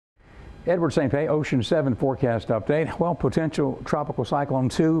Edward Saint Pé, Ocean 7 forecast update. Well, potential tropical cyclone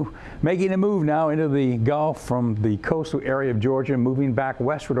 2 making a move now into the Gulf from the coastal area of Georgia, moving back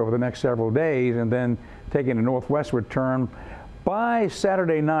westward over the next several days and then taking a northwestward turn by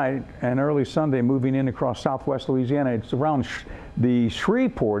Saturday night and early Sunday, moving in across southwest Louisiana. It's around the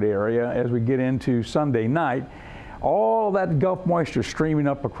Shreveport area as we get into Sunday night. All that Gulf moisture streaming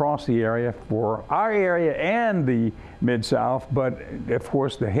up across the area for our area and the Mid-South, but of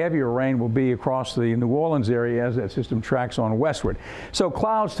course the heavier rain will be across the New Orleans area as that system tracks on westward. So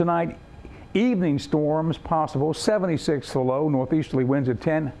clouds tonight, evening storms possible, 76 the low, northeasterly winds at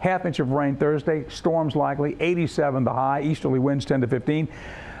 10, half inch of rain Thursday, storms likely, 87 the high, easterly winds 10 to 15.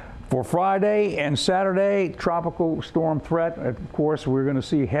 For Friday and Saturday, tropical storm threat. Of course, we're going to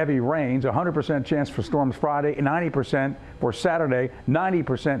see heavy rains, 100% chance for storms Friday, 90% for Saturday,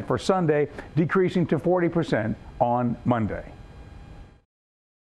 90% for Sunday, decreasing to 40% on Monday.